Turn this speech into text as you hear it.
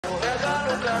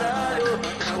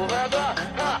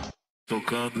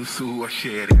Tocando sua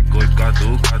xereca,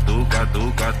 cadu, cadu,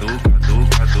 cadu, cadu, cadu,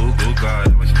 cadu,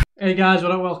 cadu. Hey guys,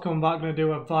 welcome back. I'm going to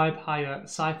do a Vibehigher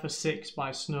Cypher 6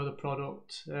 by Snow the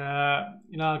Product.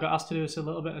 You know, I got asked to do this a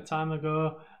little bit of time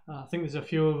ago. I think there's a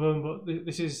few of them, but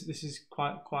this is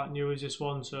quite new as this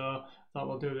one, so I thought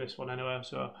we'll do this one anyway.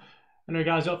 So anyway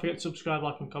guys, don't forget to subscribe,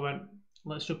 like and comment.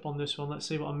 Let's jump on this one. Let's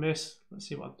see what I miss. Let's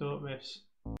see what I don't miss.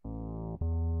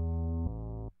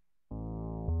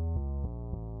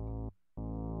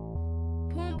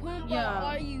 Yeah.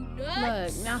 Are you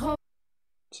nuts? Look, now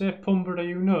say Pumba, are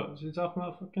you nuts? You're talking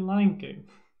about fucking Lion King.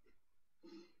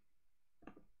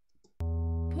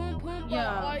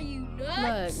 Yeah. Are you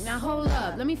nuts? Look, now hold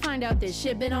up. Let me find out this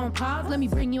shit been on pause. Let me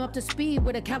bring you up to speed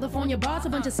with a California boss, a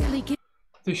bunch of silly kids.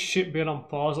 This shit been on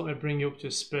pause, let me bring you up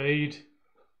to speed.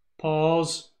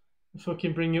 Pause.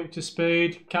 Fucking bring you up to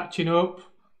speed. Catching up.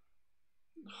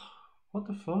 What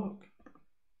the fuck?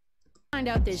 Find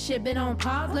out this shit been on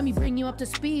pause. Let me bring you up to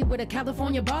speed with a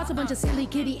California boss, a bunch of silly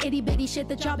kitty itty bitty shit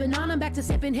that y'all been on. I'm back to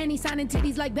sipping Henny, signing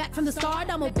titties like back from the start.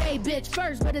 I'm a Bay bitch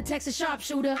first, but a Texas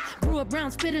sharpshooter. Grew up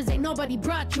brown spitters, ain't nobody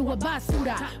brought you a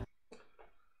basuda.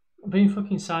 I've been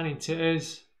fucking signing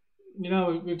titties. You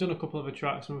know, we've done a couple of her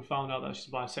tracks and we found out that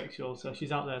she's bisexual, so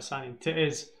she's out there signing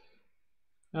titties.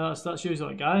 You know, that's usually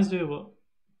what guys do, but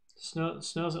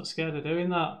Snow's not scared of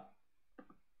doing that.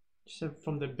 She's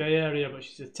from the Bay Area, but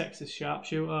she's a Texas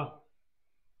sharpshooter.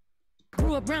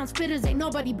 Grew up brown spitters, ain't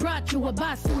nobody brought you a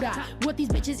basuda. What these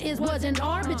bitches is wasn't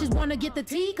our bitches wanna get the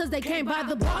tea, cause they came by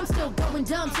the bar. I'm still going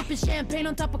dumb, sipping champagne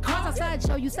on top of cars. Outside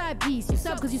show you side piece, you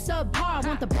sub cause you subpar.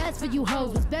 Want the best for you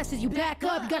hoes, what's best is you back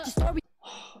up, you got your story.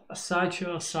 A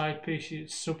sideshow side piece, you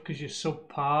sub because you're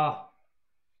subpar.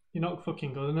 You're not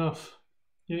fucking good enough.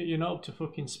 You're not up to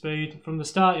fucking speed. From the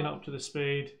start, you're not up to the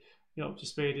speed. You're up to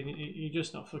speed and you're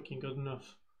just not fucking good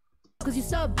enough. Cause you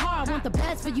subpar, want the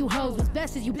best for you hoes. What's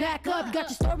best is you back up, you got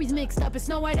your stories mixed up. It's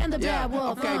Snow White and the Bad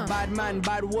Wolf. Okay, bad man,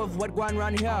 bad wolf, what going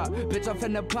run here? Bitch, I'm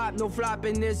finna pop, no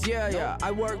flopping this year, yeah.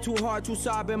 I work too hard to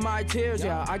sob in my tears,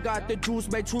 yeah. I got the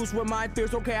juice, make truce with my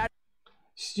fears, okay.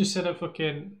 She just said a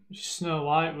fucking Snow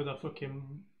White with a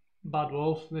fucking bad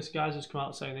wolf. And this guy's just come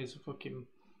out saying he's a fucking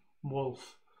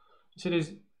wolf. He said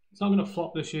it's not gonna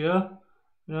flop this year.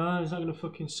 You know, he's not gonna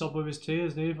fucking sob with his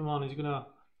tears neither, man. He's gonna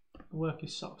work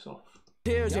his socks off.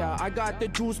 Tears, yeah, I got the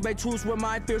juice, make truce with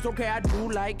my fears, okay. I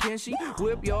do like can she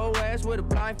whip your ass with a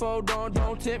blindfold,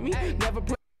 don't tempt me. Never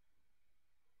play.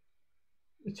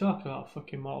 You're talking about a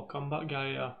fucking Mortal Kombat guy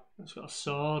here. That's got a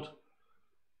sword.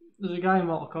 There's a guy in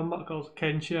Mortal Kombat called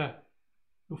Kenshi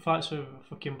who fights with a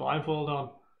fucking blindfold on.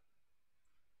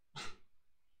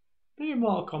 Bring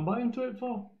Mortal Kombat into it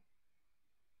for?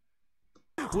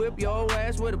 Whip your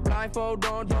ass with a blindfold,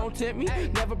 don't tempt me.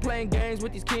 Never playing games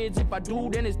with these kids. If I do,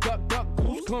 then it's duck,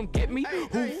 goose, come get me.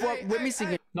 Who fuck with me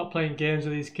singing? Not playing games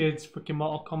with these kids. Fucking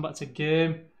Mortal Kombat's a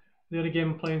game. The other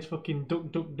game I'm playing is fucking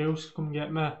Duck Duck Goose, come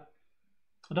get me. I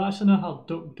don't actually know how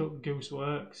Duck Duck Goose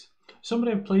works.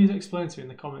 Somebody please explain to me in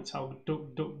the comments how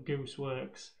Duck Duck Goose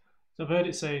works. So I've heard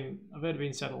it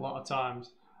being said a lot of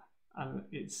times, and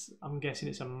I'm guessing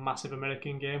it's a massive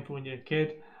American game for when you're a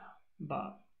kid,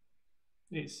 but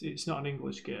it's not an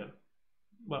English game.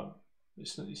 Well,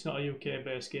 it's not a UK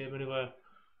based game anyway.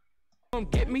 Come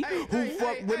get me, who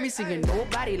fuck with me singing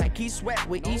nobody like he sweat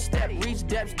with each step, reach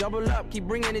depths, double up, keep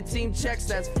bringing the team checks,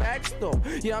 that's facts though.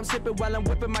 Yeah, I'm sipping while I'm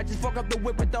whipping, might just fuck up the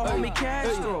whip with the homie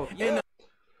Castro.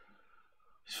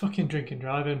 It's fucking drinking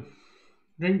driving.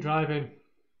 Drink driving.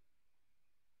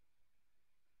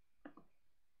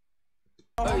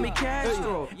 Homie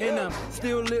Castro, and I'm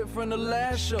still lit from the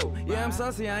last show. Yeah, I'm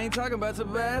saucy, I ain't talking about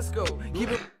Tabasco. Keep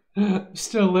it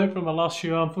still lit from the last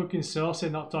show. I'm fucking saucy,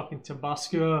 not talking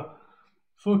Tabasco.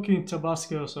 Fucking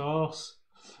Tabasco sauce.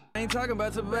 I ain't talking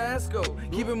about Tabasco.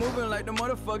 Keep it moving like the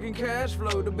motherfucking cash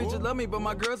flow. The bitches love me, but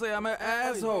my girls say I'm an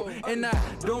asshole. And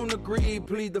I don't agree,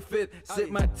 plead the fifth.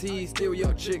 Sip my tea, steal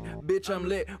your chick. Bitch, I'm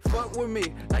lit. Fuck with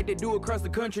me like they do across the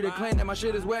country. They claim that my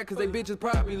shit is whack cause they bitches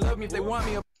probably love me if they want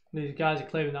me. These guys are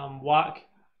claiming that I'm whack.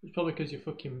 It's probably because you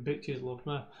fucking bitches love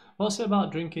me. What's it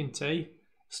about drinking tea?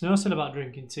 Snow said about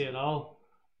drinking tea and all.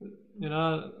 You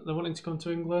know, they're wanting to come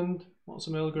to England. Want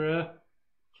some Earl Grey?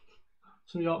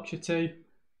 Some Yorkshire tea.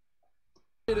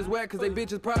 Shit is whack cause they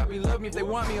bitches probably love me if they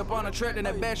want me up on a track, and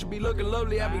that bag should be looking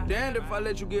lovely. I'd be damned if I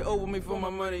let you get over me for my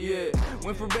money, yeah.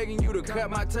 Went from begging you to cut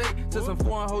my tape to some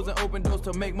foreign hoes and open doors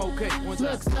to make more cake.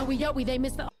 Look, Snowy, they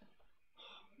missed the.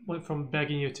 Went from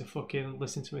begging you to fucking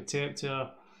listen to my tape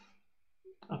to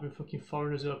having fucking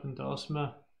foreigners open doors for me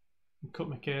and cut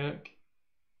my cake.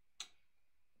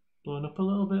 Blowing up a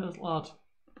little bit, lad.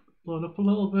 Blowing up a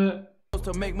little bit.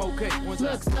 sauce to make more cake.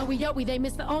 Look, Snowy Yowie, they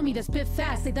missed the Omi that spit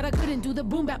fast. They thought I couldn't do the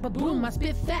boom bap, but boom, I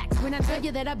spit facts. When I tell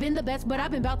you that I've been the best, but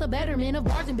I've been about the betterment of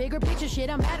bars and bigger picture shit.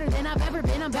 I'm better than I've ever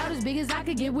been. I'm about as big as I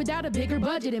could get without a bigger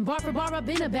budget. And bar for bar, I've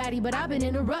been a baddie, but I've been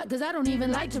in a rut, cause I don't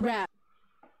even like to rap.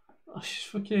 Oh, she's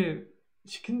fucking...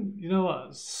 She can... You know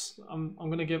what? I'm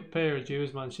gonna pay her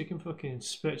dues, man. She can fucking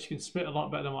spit. She can spit a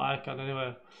lot better than what I can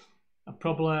anyway. And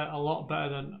probably a lot better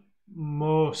than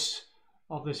most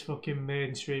of this fucking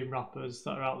mainstream rappers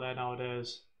that are out there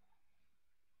nowadays.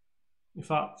 In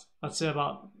fact, I'd say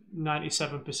about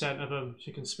 97% of them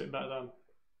she can spit better than.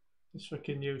 It's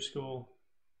fucking new school.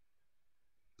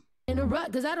 In a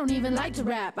rut, cause I don't even like to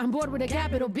rap. I'm bored with a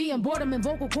capital B. I'm boredom and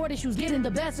vocal cord issues getting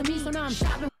the best of me, so now I'm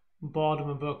shopping. Boredom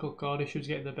and vocal cord issues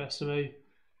getting the best of me.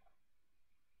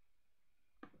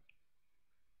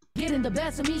 Getting the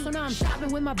best of me, so now I'm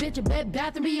shopping with my bitch at Bed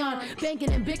Bath & Beyond.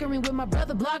 Banking and bickering with my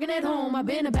brother, blogging at home. I've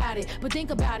been about it, but think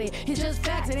about it. It's just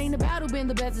facts, it ain't about who been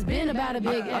the best. It's been about a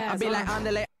big ass. I be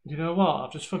like, you know what?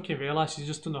 I've just fucking realised she's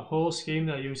just done a whole scheme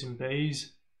there using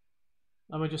bees.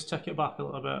 Let me just take it back a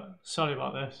little bit. Sorry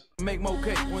about this. Make more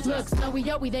cake. Look, Snowy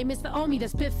Yowie, they missed the Omi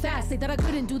that spit fast. They thought I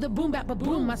couldn't do the boom bap, but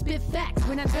boom, I spit facts.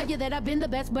 When I tell you that I've been the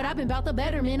best, but I've been about the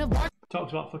betterment of bars.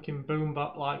 Talks about fucking boom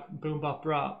bap, like boom bap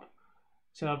rap.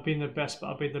 Said I've been the best, but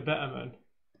I've been the better man.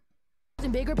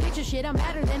 And bigger picture shit, I'm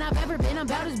better than I've ever been. I'm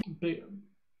about as big.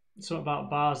 Something about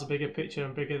bars, a bigger picture,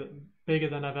 and bigger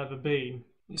than I've ever been.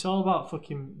 It's all about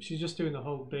fucking. She's just doing the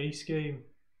whole B scheme.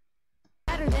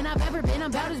 Better than I've ever been.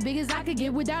 I'm about as big as I could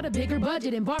get without a bigger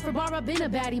budget. And bar for bar, I've been a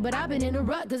baddie, but I've been in a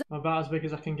rut. Cause I'm about as big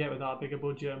as I can get without a bigger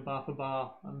budget, and bar for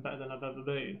bar, I'm better than I've ever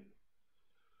been.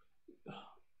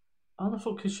 How the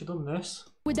fuck has she done this?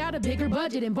 Without a bigger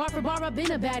budget, and bar for bar, I've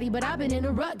been a baddie, but I've been in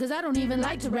a rut, cause I don't even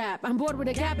like to rap. I'm bored with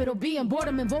a capital B, I'm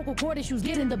boredom and vocal cord issues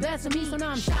getting the best of me, so now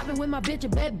I'm shopping with my bitch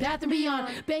at Bed Bath &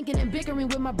 Beyond. Banking and bickering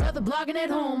with my brother, blogging at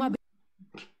home.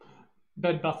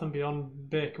 Bed Bath &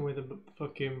 Beyond, baking with a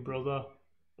fucking brother,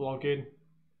 blogging.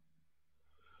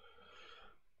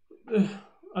 I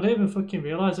didn't even fucking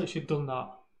realise that she'd done that.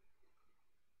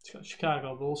 She's got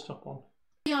Chicago Bulls top on.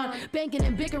 Banking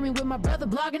and bickering with my brother,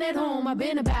 blogging at home. I've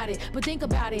been about it, but think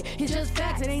about it. It's just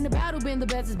facts. It ain't about who been the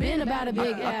best. It's been about a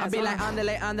big ass. I be like,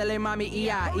 andale, andale, mommy,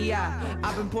 iya, iya.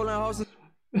 I've been pulling hoes.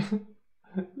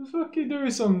 Fucking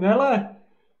doing some Nelly.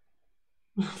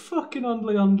 Fucking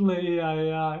andale, iya,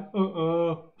 iya.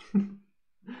 Uh-oh.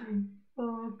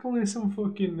 Oh, pulling some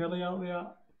fucking Nelly out there.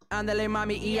 Andale,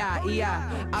 mommy, iya,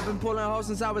 iya. I've been pulling hoes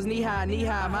since I was knee-high,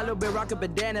 knee-high. My little bit rock a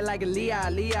bandana like a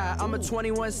Leah. I'm a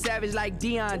 21 savage like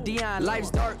Dion.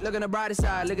 Life's dark, look on the brighter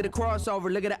side. Look at the crossover,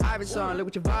 look at the Iverson. Look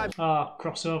what your vibes. Ah,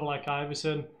 crossover like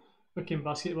Iverson. Fucking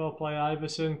basketball player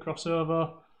Iverson,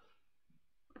 crossover.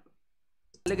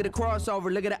 Look at the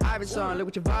crossover, look at the Iverson, look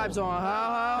what your vibes on.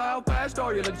 How fast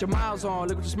are you? Look at your miles on,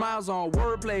 look what your smiles on.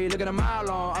 Wordplay, look at a mile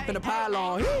on, I'm finna pile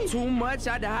on. Too much,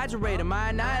 I dehydrate him,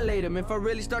 I annihilate him. If I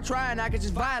really start trying, I can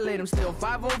just violate him. Still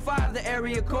 505, the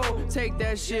area code. Take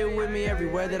that shit with me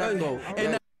everywhere that I go.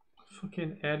 And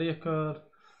fucking area code.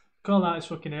 Call that his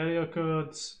fucking area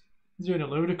codes. He's doing it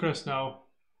ludicrous now.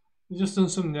 He's just done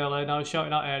some Nelly, now he's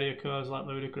shouting out area codes like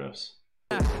ludicrous.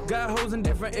 got hoes in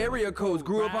different area codes.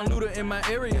 Grew up on Luda in my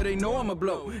area, they know I'm a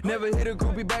blow. Never hit a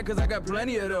groupie back cause I got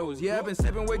plenty of those. Yeah, I've been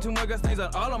sipping way too much, got stains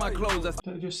on all of my clothes.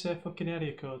 Don't you just say fucking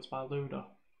area codes by Luda?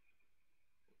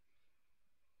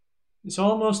 It's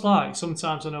almost like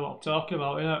sometimes I know what I'm talking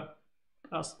about, innit?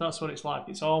 That's what it's like.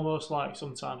 It's almost like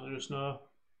sometimes I just know.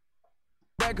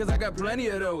 Cause I got plenty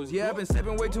of those. Yeah, I've been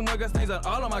sipping way too much, got stains on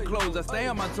all of my clothes. I stay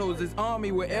on my toes, it's on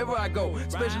me wherever I go.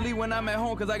 Especially when I'm at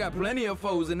home, cause I got plenty of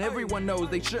foes. And everyone knows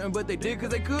they shouldn't, but they did cause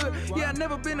they could. Yeah, I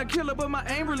never been a killer, but my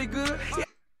aim really good.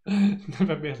 Yeah.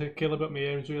 Never been a killer, but my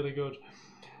aim's really good.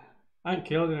 I ain't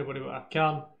killed anybody, but I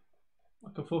can. I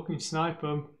can fucking snipe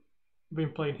them. I've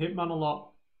been playing Hitman a lot.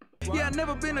 Yeah, I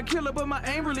never been a killer, but my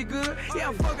aim really good. Yeah,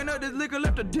 I'm fucking up this liquor,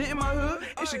 left a dent in my hood.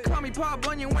 And she call me Pop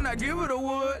Bunyan when I give her the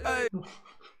wood. Ay.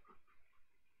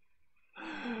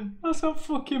 That's a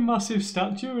fucking massive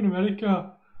statue in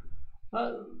America.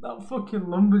 That fucking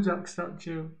lumberjack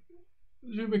statue.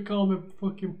 Should be calling me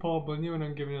fucking Paul Bunyan when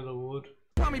I'm giving her the wood.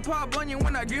 Call me Pop Bunyan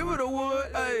when I give her the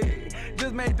wood. Ay.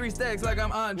 Just made 3 stacks like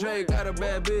I'm Andre. Got a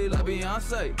bad bitch like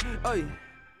Beyonce. Ay.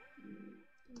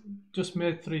 Just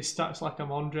made 3 stacks like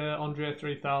I'm Andre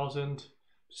 3000.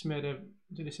 Just made a,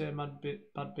 did he say a bad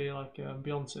B like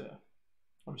Beyonce?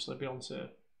 Obviously Beyonce.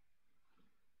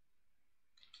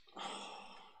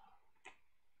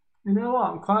 You know what?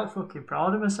 I'm quite fucking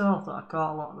proud of myself that I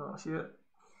caught a lot of that shit.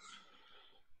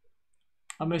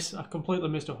 I completely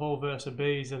missed a whole verse of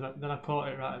B's, and then I caught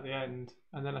it right at the end.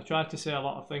 And then I tried to say a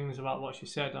lot of things about what she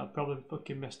said, and I probably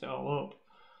fucking messed it all up.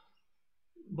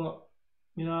 But,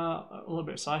 you know, a little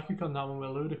bit psychic on that one with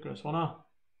Ludacris, wasn't I?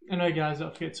 Anyway guys,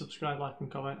 don't forget to subscribe, like and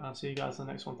comment, and I'll see you guys in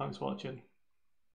the next one. Thanks for watching.